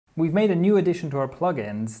We've made a new addition to our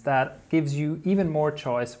plugins that gives you even more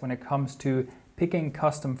choice when it comes to picking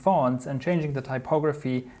custom fonts and changing the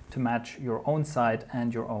typography to match your own site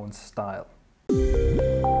and your own style.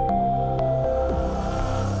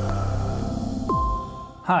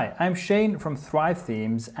 Hi, I'm Shane from Thrive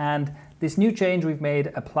Themes, and this new change we've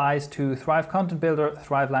made applies to Thrive Content Builder,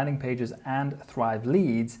 Thrive Landing Pages, and Thrive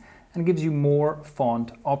Leads, and gives you more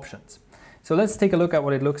font options. So let's take a look at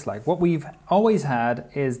what it looks like. What we've always had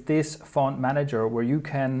is this font manager where you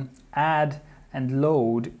can add and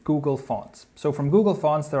load Google fonts. So from Google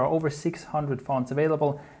Fonts, there are over 600 fonts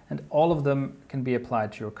available, and all of them can be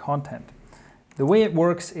applied to your content. The way it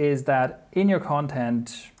works is that in your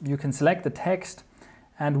content, you can select the text,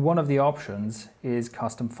 and one of the options is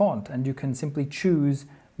custom font, and you can simply choose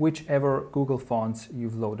whichever Google fonts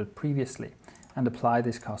you've loaded previously and apply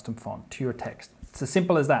this custom font to your text. It's as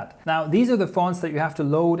simple as that. Now, these are the fonts that you have to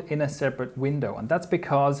load in a separate window, and that's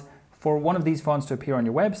because for one of these fonts to appear on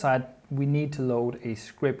your website, we need to load a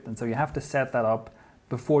script, and so you have to set that up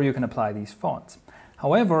before you can apply these fonts.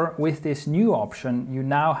 However, with this new option, you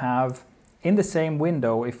now have in the same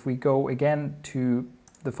window, if we go again to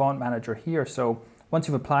the font manager here, so once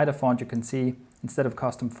you've applied a font, you can see instead of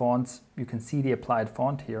custom fonts, you can see the applied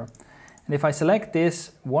font here. And if I select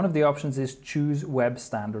this, one of the options is choose web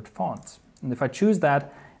standard fonts. And if I choose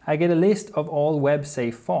that, I get a list of all web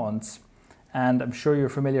safe fonts, and I'm sure you're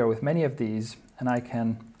familiar with many of these, and I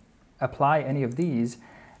can apply any of these,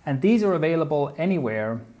 and these are available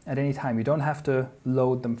anywhere at any time. You don't have to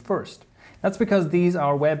load them first. That's because these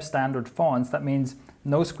are web standard fonts. That means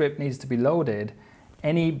no script needs to be loaded.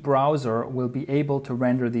 Any browser will be able to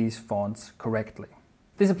render these fonts correctly.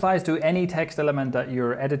 This applies to any text element that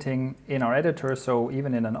you're editing in our editor, so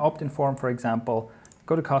even in an opt-in form, for example,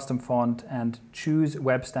 go to custom font and choose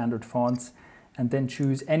web standard fonts, and then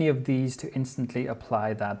choose any of these to instantly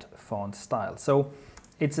apply that font style. So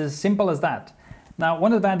it's as simple as that. Now,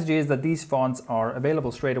 one advantage is that these fonts are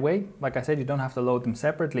available straight away. Like I said, you don't have to load them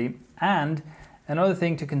separately. And another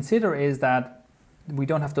thing to consider is that we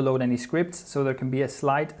don't have to load any scripts, so there can be a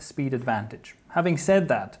slight speed advantage. Having said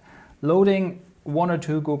that, loading one or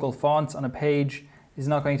two Google fonts on a page is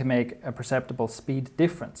not going to make a perceptible speed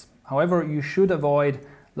difference. However, you should avoid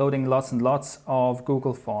loading lots and lots of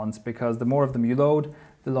Google fonts, because the more of them you load,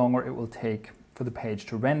 the longer it will take for the page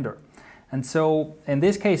to render. And so in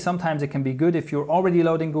this case, sometimes it can be good if you're already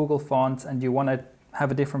loading Google fonts and you want to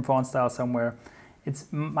have a different font style somewhere. It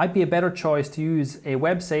might be a better choice to use a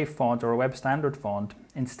web safe font or a web standard font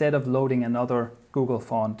instead of loading another Google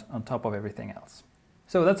font on top of everything else.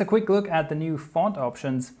 So that's a quick look at the new font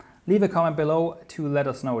options. Leave a comment below to let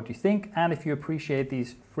us know what you think, and if you appreciate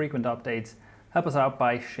these frequent updates, help us out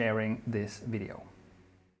by sharing this video.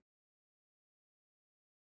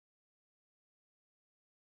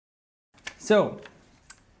 So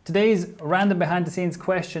today's random behind the scenes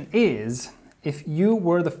question is, if you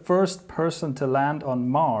were the first person to land on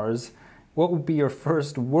Mars, what would be your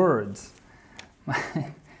first words?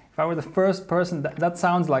 If I were the first person, that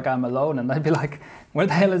sounds like I'm alone, and I'd be like, where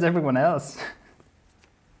the hell is everyone else?